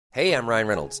Hey, I'm Ryan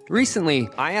Reynolds. Recently,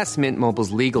 I asked Mint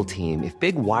Mobile's legal team if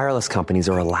big wireless companies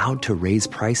are allowed to raise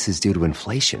prices due to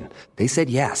inflation. They said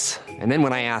yes. And then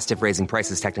when I asked if raising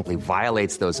prices technically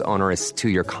violates those onerous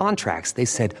two-year contracts, they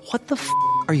said, "What the f***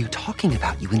 are you talking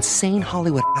about, you insane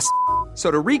Hollywood ass?" So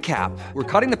to recap, we're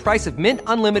cutting the price of Mint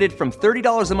Unlimited from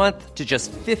 $30 a month to just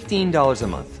 $15 a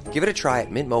month. Give it a try at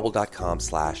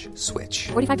mintmobile.com/switch.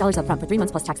 $45 up front for 3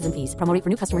 months plus taxes and fees. Promo rate for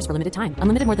new customers for limited time.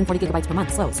 Unlimited more than 40 gigabytes per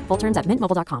month. Slows full terms at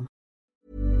mintmobile.com.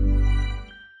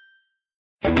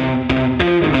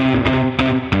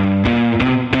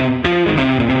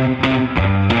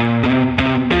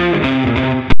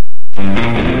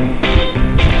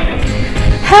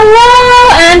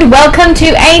 Hello and welcome to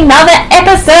another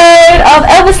episode of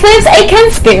Elvis Lives a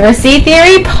Conspiracy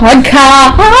Theory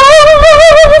podcast.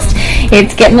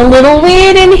 It's getting a little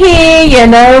weird in here, you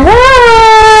know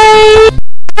why?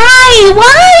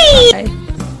 Why?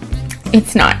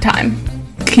 It's night time.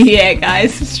 Yeah,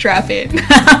 guys, strap in.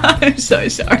 I'm so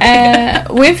sorry.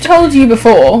 We've told you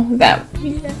before that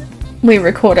we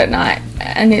record at night,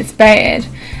 and it's bad.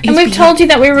 And we've told you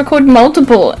that we record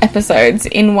multiple episodes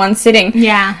in one sitting.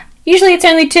 Yeah. Usually it's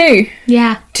only 2.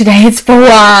 Yeah. Today it's 4.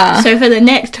 So for the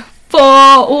next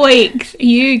 4 weeks,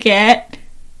 you get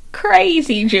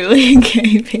crazy Julie and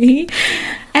KB.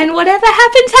 And whatever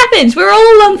happens, happens. We're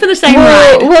all along for the same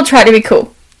ride. We'll try to be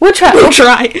cool. We'll try.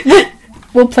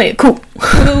 We'll play it cool.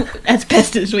 As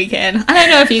best as we can. I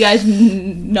don't know if you guys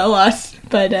know us,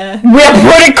 but we're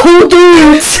pretty cool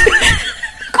dudes.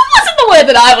 Cool wasn't the word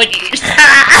that I would use.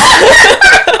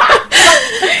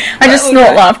 I just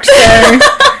snort laughed, so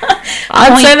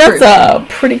I'd say that's a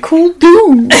pretty cool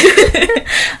dude.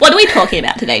 What are we talking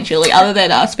about today, Julie, other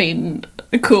than us being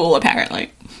cool,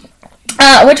 apparently?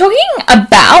 We're talking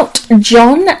about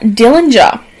John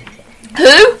Dillinger.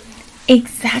 Who?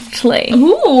 Exactly.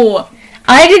 Ooh.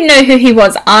 I didn't know who he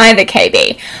was either,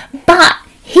 KB, but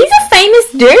he's a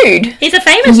famous dude. He's a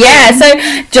famous dude? Yeah, so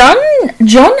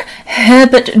John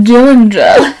Herbert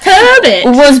Dillinger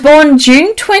was born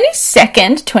June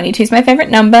 22nd. 22 is my favourite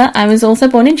number. I was also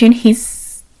born in June.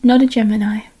 He's not a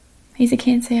Gemini. He's a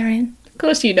Cancerian. Of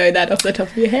course you know that off the top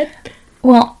of your head.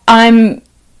 Well, I'm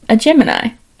a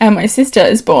Gemini. And my sister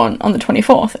is born on the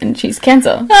 24th, and she's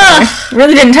Cancer. So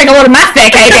really didn't take a lot of math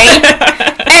there, KB.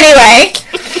 Anyway,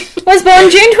 was born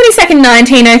June 22nd,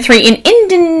 1903 in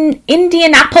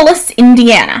Indianapolis,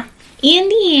 Indiana.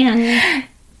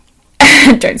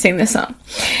 Don't sing this song.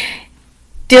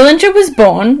 Dillinger was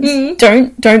born...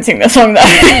 Don't sing this song, though.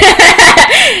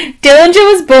 Dillinger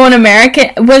was born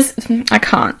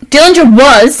Dillinger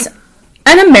was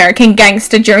an American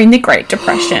gangster during the Great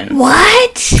Depression.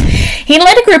 What? He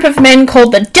led a group of men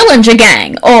called the Dillinger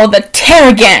Gang, or the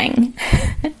Terror Gang.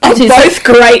 Both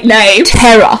great names.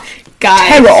 Terror. Guys.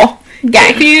 Terror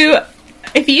Gang.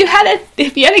 If you had a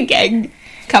gang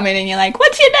come in and you're like,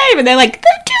 what's your name? And they're like,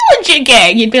 the Dillinger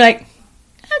Gang. You'd be like,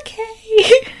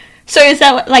 okay. So is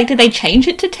that, like, did they change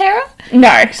it to Terror?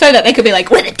 No. So that they could be like,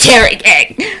 we're the Terror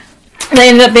Gang. They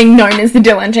ended up being known as the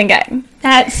Dillinger Gang.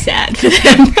 That's sad for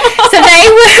them. So they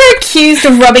were accused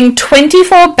of robbing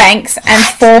 24 banks and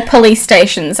 4 police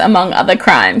stations, among other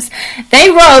crimes. They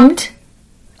robbed,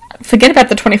 forget about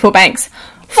the 24 banks,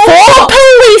 4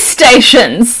 police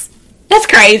stations! That's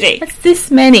crazy. That's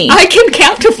this many. I can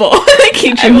count to 4. Thank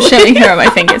you, Julie. I'm showing her on my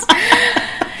fingers.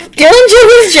 Dillinger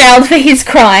was jailed for his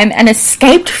crime and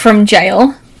escaped from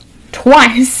jail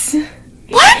twice.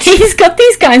 What? He's got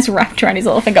these guys wrapped around his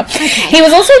little finger. Okay. He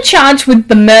was also charged with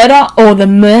the murder of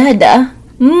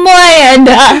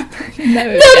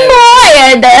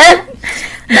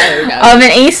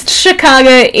an East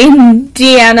Chicago,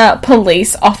 Indiana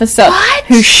police officer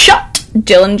who shot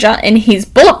Dillinger in his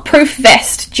bulletproof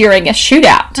vest during a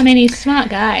shootout. I mean, he's a smart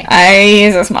guy.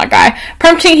 He's a smart guy,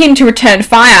 prompting him to return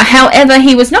fire. However,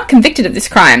 he was not convicted of this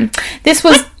crime. This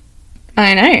was...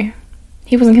 I know.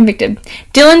 He wasn't convicted.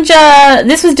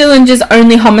 This was Dillinger's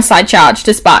only homicide charge,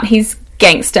 despite his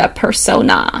gangster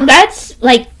persona. That's,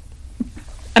 like...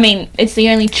 I mean, it's the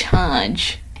only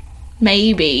charge.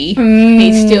 Maybe.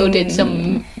 He still did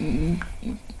some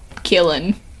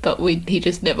killing, but he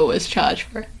just never was charged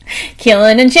for it.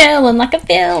 Killing and chilling like a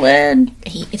villain.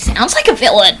 It sounds like a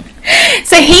villain.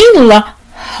 So he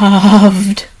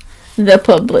loved the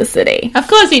publicity. Of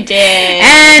course he did.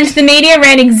 And the media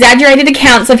ran exaggerated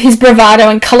accounts of his bravado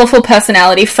and colourful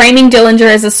personality, framing Dillinger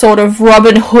as a sort of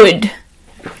Robin Hood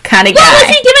kind of guy. What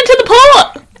was he given to the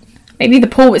poor? Maybe the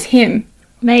poor was him.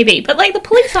 Maybe, but like the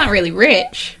police aren't really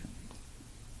rich.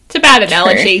 It's a bad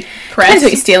analogy. Depends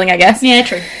what you're stealing, I guess. Yeah,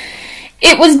 true.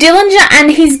 It was Dillinger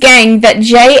and his gang that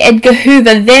J. Edgar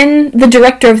Hoover, then the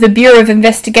director of the Bureau of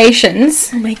Investigations,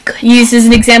 Oh my goodness. used as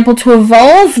an example to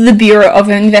evolve the Bureau of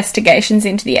Investigations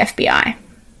into the FBI.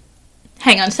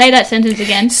 Hang on, say that sentence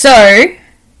again. So,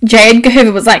 J. Edgar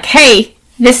Hoover was like, hey,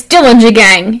 this Dillinger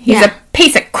gang, he's Yeah. a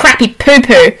piece of crappy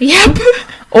poo-poo. Yep.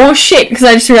 Or shit, because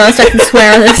I just realised I can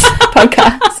swear on this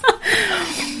podcast.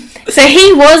 So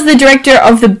he was the director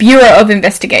of the Bureau of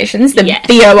Investigations, the Yes.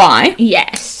 BOI.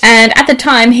 Yes. And at the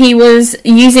time, he was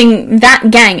using that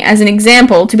gang as an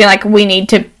example to be like, we need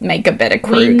to make a better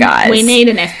crew, guys. We need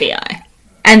an FBI.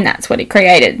 And that's what he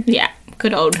created. Yeah.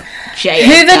 Good old J.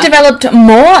 Hoover Edgar. developed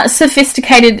more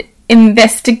sophisticated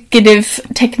investigative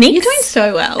techniques You're doing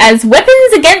so well. as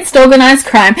weapons against organised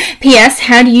crime. P.S.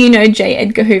 How do you know J.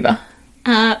 Edgar Hoover?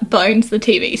 Bones, the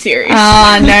TV series.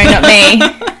 Ah, no, not me.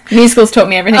 Musicals taught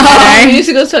me everything Oh, I know.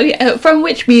 musicals. From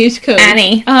which musical?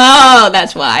 Annie. Oh,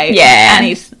 that's why. Yeah.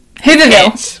 Annie's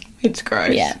Hooverville. It's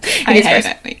gross. Yeah, I it is hate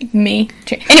gross. it. Me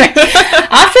too. Anyway,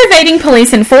 after evading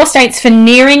police in 4 states for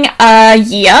nearing a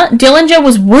year, Dillinger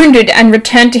was wounded and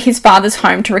returned to his father's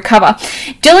home to recover.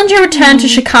 Dillinger returned to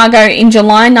Chicago in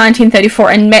July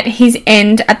 1934 and met his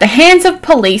end at the hands of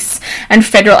police and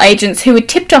federal agents who were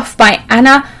tipped off by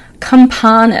Anna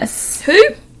Campanis.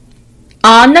 Who?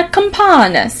 Anna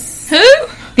Campanis. Who?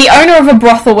 The owner of a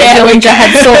brothel where There we Dillinger go.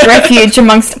 had sought refuge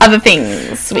amongst other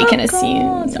things, we can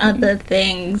assume. Other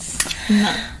things.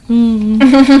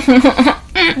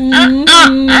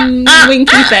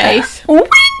 Winky face.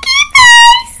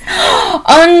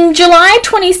 On July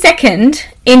 22nd,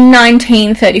 in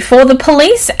 1934, the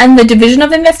police and the Division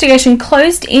of Investigation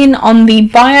closed in on the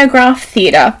Biograph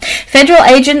Theatre. Federal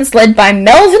agents led by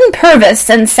Melvin Purvis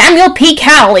and Samuel P.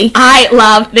 Cowley I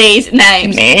love these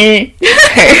names.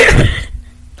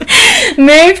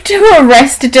 moved to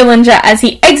arrest Dillinger as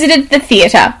he exited the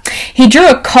theatre. He drew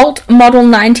a Colt Model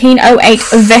 1908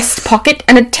 vest pocket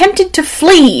and attempted to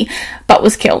flee, but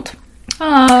was killed.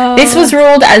 Oh. This was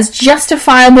ruled as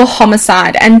justifiable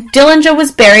homicide, and Dillinger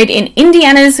was buried in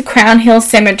Indiana's Crown Hill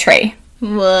Cemetery.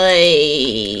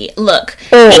 Wait. Look.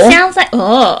 Or- He sounds like.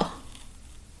 Oh.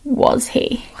 Was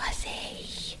he? Was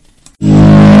he?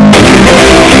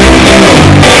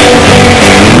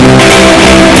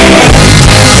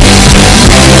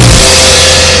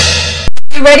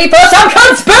 You ready for some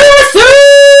conspiracy?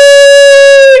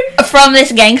 From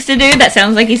this gangster dude that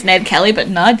sounds like he's Ned Kelly, but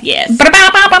not yet.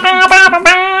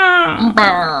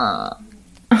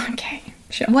 Okay,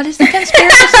 sure. What is the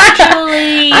conspiracy,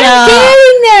 Julie?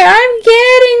 I'm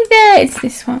getting there. It's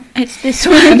this one. It's this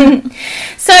one.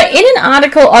 So, in an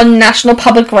article on National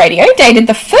Public Radio dated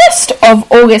the 1st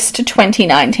of August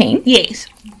 2019, Yes.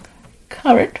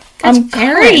 current. That's I'm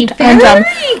very, current, and very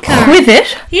I'm current. with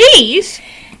it. Yes.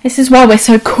 This is why we're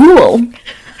so cool.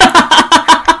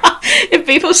 If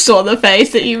people saw the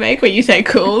face that you make when you say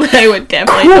cool, they would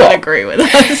definitely Cool. not agree with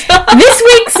us. This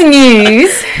week's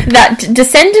news that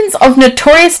descendants of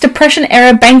notorious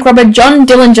Depression-era bank robber John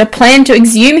Dillinger plan to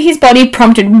exhume his body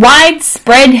prompted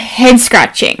widespread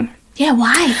head-scratching. Yeah,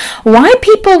 why? Why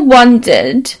people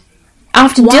wondered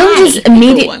after Dillinger's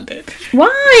immediate...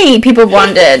 Why people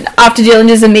wondered after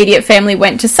Dillinger's immediate family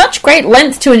went to such great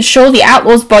lengths to ensure the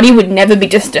outlaw's body would never be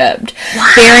disturbed,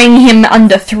 burying him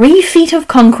under 3 feet of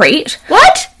concrete.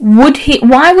 What?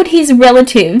 Why would his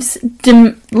relatives,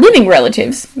 living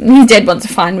relatives, his dead ones are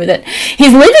fine with it,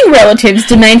 his living relatives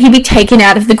demand he be taken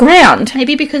out of the ground?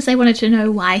 Maybe because they wanted to know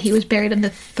why he was buried under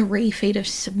 3 feet of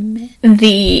cement.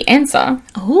 The answer,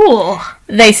 Oh.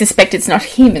 they suspect it's not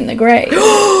him in the grave.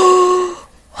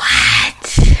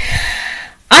 What?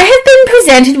 I have been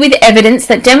presented with evidence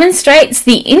that demonstrates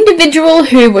the individual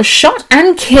who was shot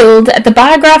and killed at the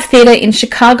Biograph Theatre in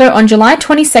Chicago on July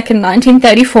 22nd,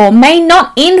 1934 may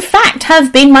not in fact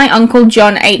have been my uncle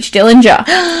John H. Dillinger.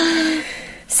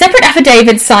 Separate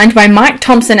affidavits signed by Mike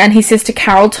Thompson and his sister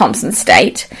Carol Thompson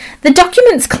state, the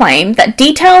documents claim that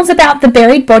details about the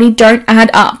buried body don't add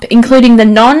up, including the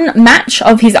non-match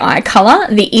of his eye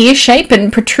colour, the ear shape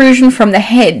and protrusion from the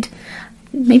head.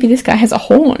 Maybe this guy has a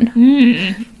horn.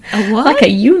 A what? Like a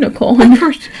unicorn. A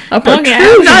protrusion Okay,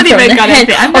 I'm not from even the gonna head.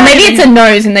 be- I'm Or not maybe even- it's a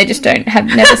nose and they just have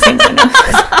never seen the nose.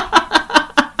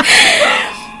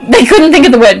 They couldn't think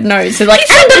of the word nose. They're like,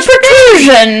 and a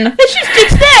protrusion!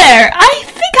 It's there. I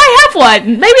think I have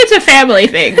one. Maybe it's a family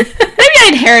thing. Maybe I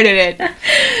inherited it.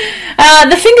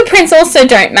 The fingerprints also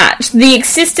don't match. The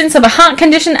existence of a heart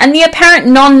condition and the apparent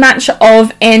non-match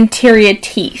of anterior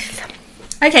teeth.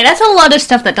 Okay, that's a lot of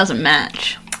stuff that doesn't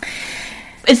match.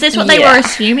 Is this what they Yeah. were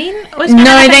assuming? Was gonna No,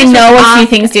 happen? they This know was a few after-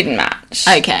 things didn't match.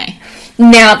 Okay.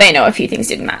 Now they know a few things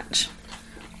didn't match.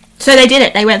 So they did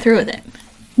it. They went through with it.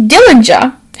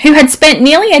 Dillinger, who had spent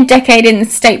nearly a decade in the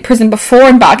state prison before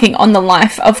embarking on the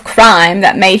life of crime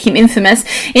that made him infamous,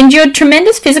 endured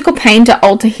tremendous physical pain to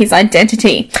alter his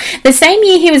identity. The same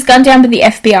year he was gunned down by the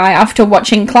FBI after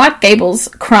watching Clark Gable's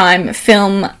crime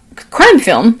film,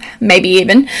 maybe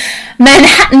even,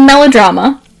 Manhattan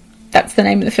Melodrama. That's the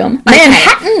name of the film. Okay.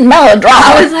 Manhattan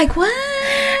Melodrama. I was like,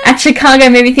 what? At Chicago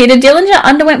movie theatre, Dillinger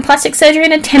underwent plastic surgery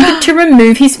and attempted to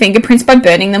remove his fingerprints by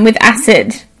burning them with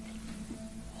acid.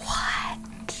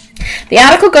 The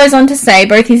article goes on to say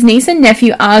both his niece and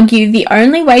nephew argue the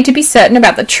only way to be certain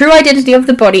about the true identity of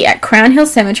the body at Crown Hill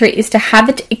Cemetery is to have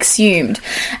it exhumed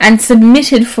and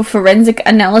submitted for forensic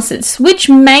analysis, which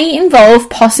may involve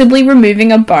possibly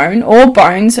removing a bone or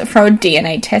bones for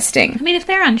DNA testing. I mean, if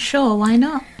they're unsure, why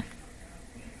not?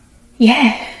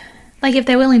 Yeah. Like, if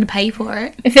they're willing to pay for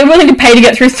it. If they're willing to pay to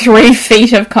get through 3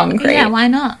 feet of concrete. Yeah, why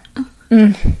not?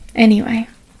 Anyway.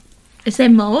 Is there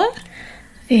more?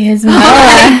 There's more. Oh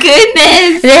my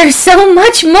goodness! There's so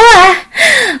much more!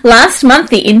 Last month,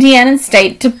 the Indiana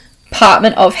State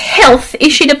Department of Health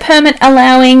issued a permit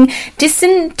allowing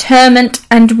disinterment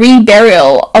and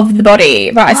reburial of the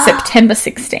body by September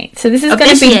 16th. So this is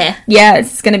going to be... year? Yeah,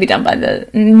 it's going to be done by the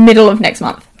middle of next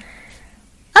month.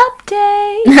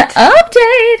 Update!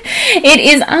 Update! It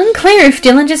is unclear if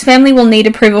Dillinger's family will need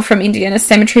approval from Indiana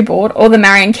Cemetery Board or the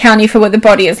Marion County for where the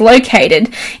body is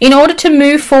located in order to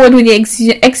move forward with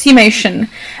the exhumation.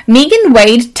 Megan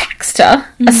Wade Taxter,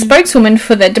 a spokeswoman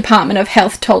for the Department of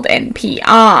Health, told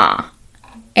NPR.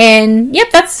 And,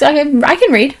 yep, that's... I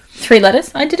can read 3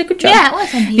 letters. I did a good job. Yeah, it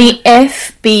was on here. The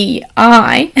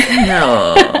FBI...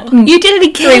 No. You did it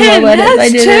again. 3 more letters. That's I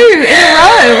did 2 it. in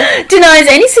a row. Denies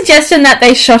any suggestion that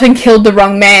they shot and killed the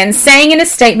wrong man, saying in a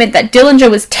statement that Dillinger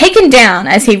was taken down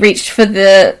as he reached for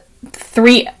the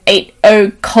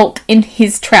 .380 Colt in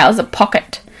his trouser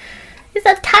pocket. It's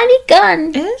a tiny gun.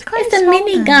 It is quite It's a small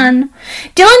mini gun.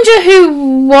 Dillinger,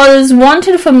 who was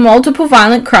wanted for multiple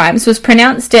violent crimes, was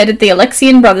pronounced dead at the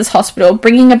Alexian Brothers Hospital,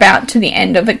 bringing about to the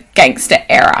end of a gangster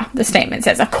era, the statement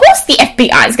says. Of course the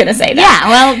FBI is going to say that. Yeah,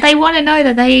 well, they want to know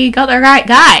that they got the right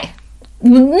guy.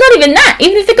 Not even that.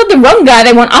 Even if they got the wrong guy,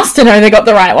 they want us to know they got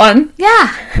the right one.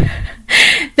 Yeah.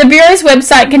 The Bureau's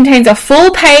website contains a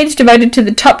full page devoted to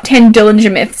the top 10 Dillinger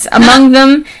myths. Among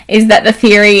them is that the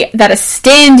theory that a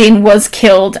stand-in was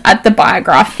killed at the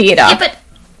Biograph Theatre. Yeah, but...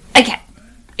 Okay.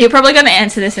 You're probably going to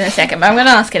answer this in a second, but I'm going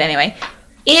to ask it anyway.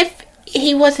 If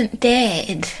he wasn't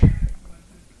dead,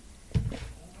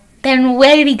 then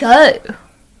where did he go?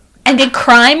 And did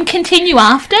crime continue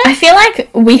after? I feel like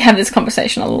we have this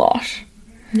conversation a lot.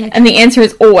 Yeah. And the answer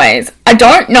is always, I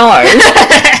don't know.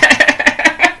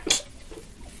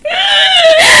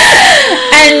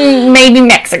 And maybe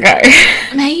Mexico.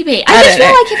 Maybe. I I just don't feel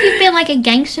know. like if you've been like a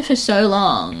gangster for so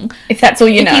long, If that's all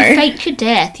you if know. you faked your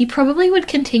death, you probably would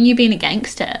continue being a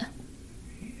gangster.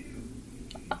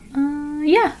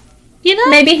 Yeah. You know?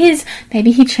 Maybe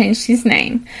he changed his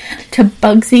name to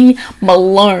Bugsy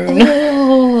Malone.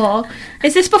 Oh.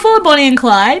 Is this before Bonnie and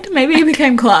Clyde? Maybe he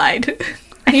became Clyde.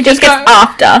 He just gets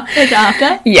after. It's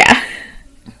after? Yeah.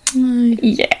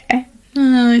 Yeah.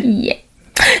 Yeah.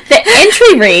 The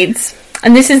entry reads,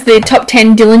 and this is the top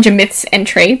 10 Dillinger myths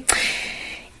entry.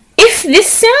 If this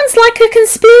sounds like a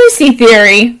conspiracy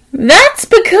theory, that's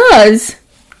because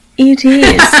it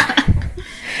is.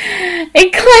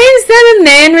 It claims that a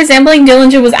man resembling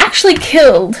Dillinger was actually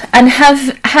killed and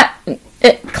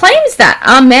it claims that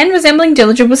a man resembling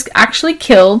Dillinger was actually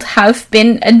killed have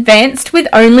been advanced with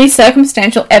only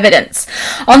circumstantial evidence.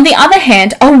 On the other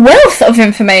hand, a wealth of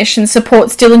information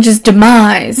supports Dillinger's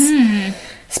demise.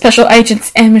 Special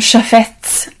Agents M.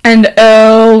 Chaffetz and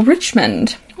Earl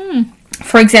Richmond,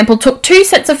 for example, took 2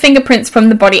 sets of fingerprints from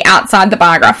the body outside the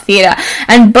Biograph Theatre,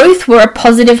 and both were a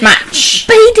positive match.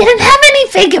 But he didn't have any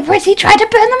fingerprints. He tried to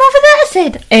burn them off with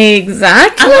acid.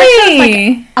 Exactly. Unless it was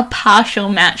like a partial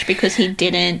match because he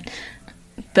didn't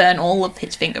burn all of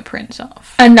his fingerprints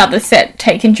off. Another set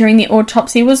taken during the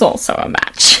autopsy was also a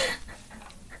match.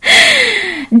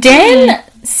 Dan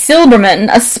Silberman,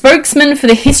 a spokesman for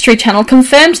the History Channel,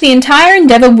 confirmed the entire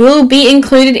endeavour will be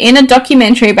included in a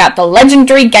documentary about the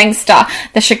legendary gangster,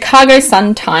 the Chicago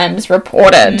Sun-Times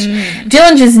reported.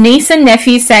 Dillinger's niece and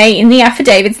nephew say in the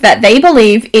affidavits that they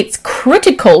believe it's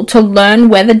critical to learn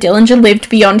whether Dillinger lived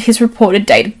beyond his reported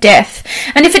date of death.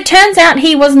 And if it turns out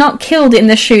he was not killed in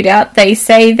the shootout, they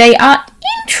say they are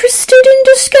interested in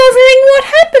discovering what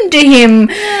happened to him,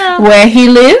 where he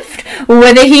lived,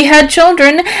 whether he had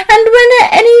children, and whether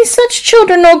any such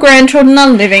children or grandchildren are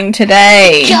living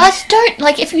today. Just don't,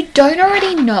 like, if you don't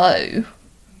already know,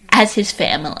 as his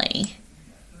family,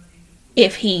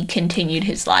 if he continued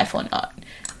his life or not,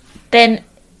 then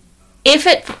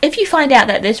if you find out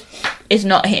that this is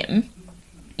not him,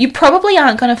 you probably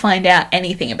aren't going to find out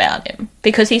anything about him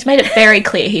because he's made it very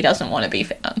clear he doesn't want to be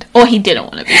found. Or he didn't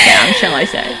want to be found, shall I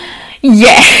say.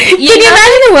 Yeah. Can you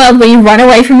imagine a world where you run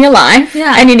away from your life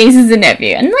and your niece is a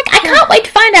nephew? And, like, I can't wait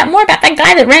to find out more about that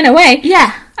guy that ran away.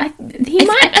 Yeah. He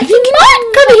might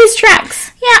cover his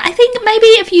tracks. Yeah, I think maybe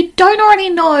if you don't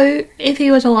already know if he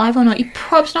was alive or not, you're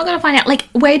probably not going to find out. Like,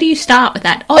 where do you start with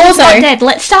that? Oh, he's not dead.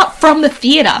 Let's start from the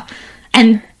theatre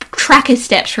and track his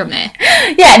steps from there.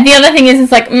 Yeah, the other thing is,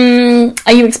 it's like,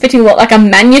 are you expecting what, like a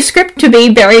manuscript to be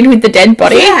buried with the dead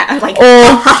body? Yeah, like,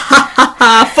 or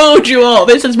fooled you all.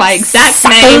 This is my exact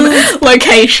name,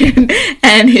 location,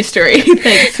 and history.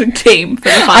 Thanks, team, for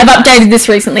the fun. I've updated this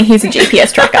recently. Here's a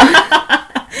GPS tracker.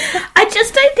 I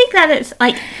just don't think that it's,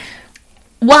 like,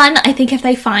 one, I think if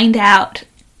they find out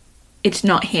it's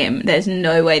not him, there's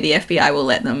no way the FBI will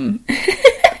let them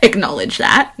acknowledge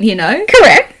that, you know?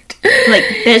 Correct. Like,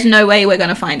 there's no way we're going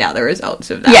to find out the results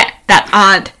of that. Yeah. That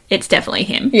aren't, it's definitely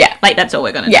him. Yeah. Like, that's all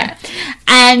we're going to Yeah. do.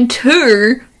 And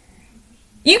two,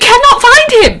 you cannot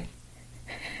find him.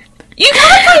 You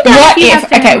can't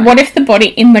find out. What if the body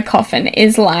in the coffin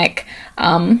is like,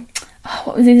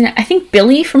 what was his name? I think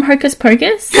Billy from Hocus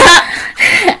Pocus.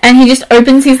 And he just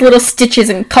opens his little stitches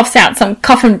and coughs out some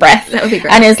coffin breath. That would be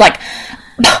great. And is like,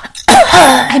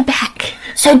 I'm back.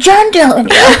 So John Dillon.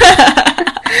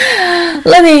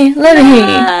 let me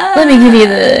give you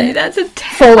the. That's a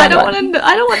I don't want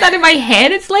that in my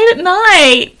head. It's late at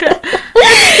night.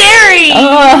 That's scary.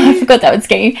 Oh, I forgot that would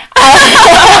scare you.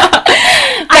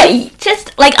 I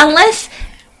just like unless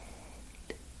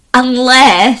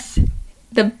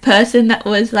the person that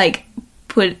was like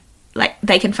put like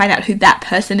they can find out who that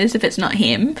person is if it's not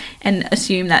him and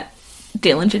assume that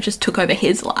Dillinger just took over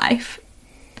his life.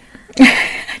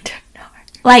 I don't know.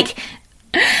 Like,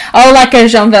 like a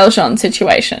Jean Valjean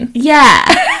situation. Yeah.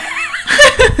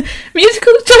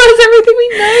 Musical tell us everything we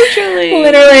know, Julie.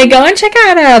 Literally, go and check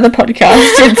out our other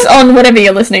podcast. It's on whatever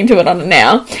you're listening to it on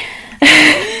now.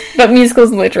 But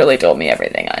musicals literally taught me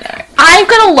everything I know. I've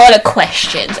got a lot of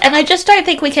questions, and I just don't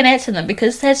think we can answer them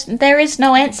because there is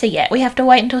no answer yet. We have to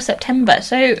wait until September.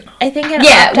 So I think when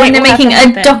they're making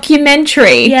a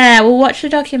documentary. Yeah, we'll watch the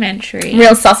documentary.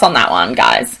 Real sus on that one,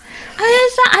 guys. I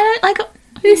don't like.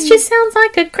 This just sounds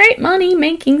like a great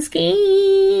money-making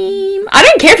scheme. I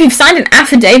don't care if you've signed an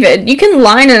affidavit. You can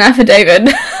line an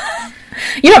affidavit.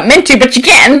 You're not meant to, but you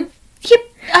can. Yep.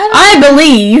 I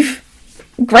believe.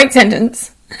 Great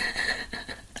sentence.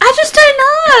 I just don't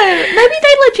know. Maybe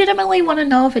they legitimately want to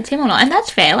know if it's him or not, and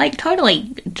that's fair. Like,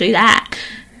 totally do that.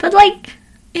 But, like,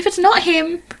 if it's not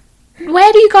him,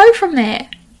 where do you go from there?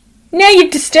 Now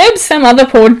you've disturbed some other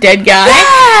poor dead guy.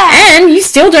 Yeah! And you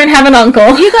still don't have an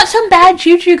uncle. You got some bad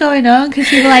juju going on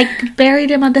because you, like, buried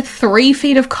him under 3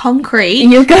 feet of concrete.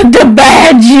 You got the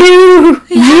bad juju.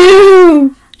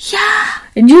 Yeah.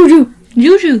 Juju.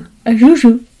 Juju.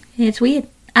 It's weird.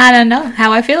 I don't know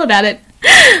how I feel about it.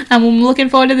 I'm looking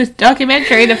forward to this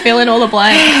documentary to fill in all the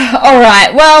blanks.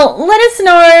 Alright, well, let us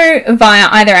know via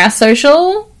either our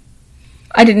social.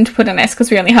 I didn't put an S because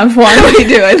we only have one. We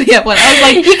do only have one. I was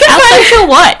like, you can social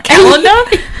what? Calendar?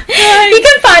 You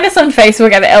can find us on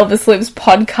Facebook at the Elvis Lives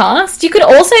Podcast. You could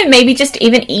also maybe just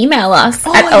even email us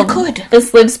at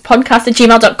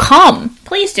elvislivespodcast@gmail.com.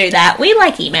 Please do that. We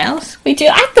like emails. We do.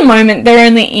 At the moment, they're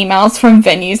only emails from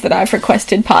venues that I've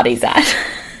requested parties at.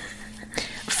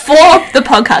 For the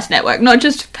podcast network, not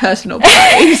just personal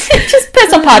parties. Just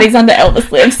personal parties under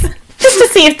Elvis Lives. Just to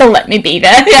see if they'll let me be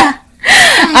there. Yeah.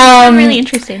 Really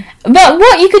interesting. But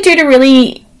what you could do to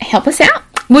really help us out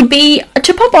would be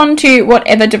to pop onto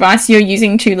whatever device you're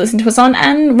using to listen to us on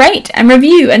and rate and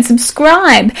review and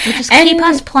subscribe. Just keep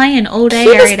us playing all day,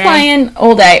 every day. Keep us playing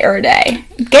all day, every day.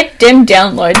 Get them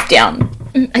downloads down.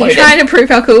 Are you trying to prove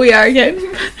how cool we are again?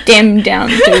 Them down.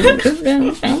 We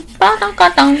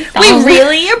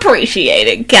really appreciate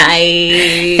it,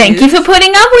 guys. Thank you for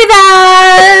putting up with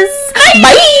us.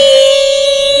 Bye.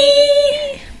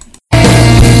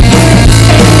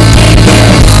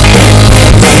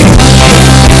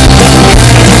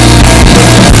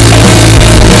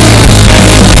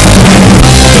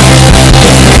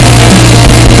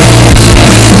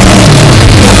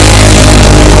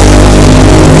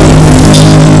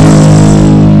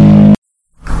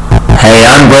 Hey,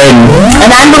 I'm Braden. And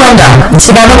I'm Melinda. And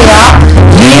together we are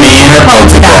Union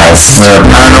Poltergeist. We're a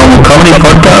paranormal comedy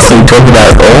podcast and we talk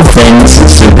about all things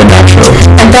supernatural.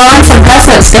 and throw in some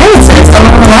personal experiences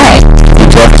along the way.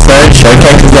 Each episode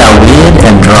showcases our weird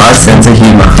and dry sense of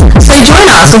humor. So join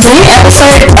us with a new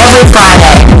episode every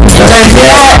Friday. And don't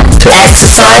forget to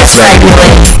exercise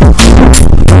regularly.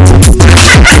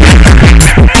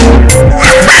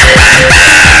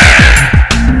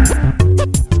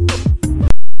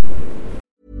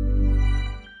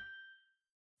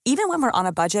 on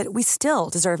a budget, we still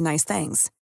deserve nice things.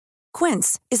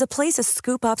 Quince is a place to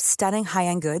scoop up stunning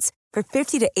high-end goods for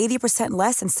 50 to 80%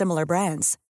 less than similar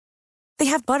brands. They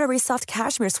have buttery soft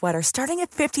cashmere sweaters starting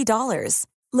at $50,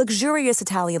 luxurious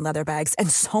Italian leather bags, and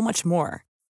so much more.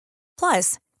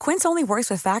 Plus, Quince only works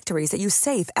with factories that use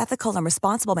safe, ethical, and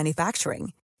responsible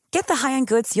manufacturing. Get the high-end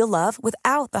goods you'll love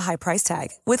without the high price tag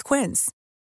with Quince.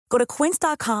 Go to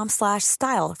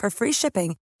quince.com/style for free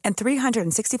shipping and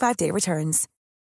 365-day returns.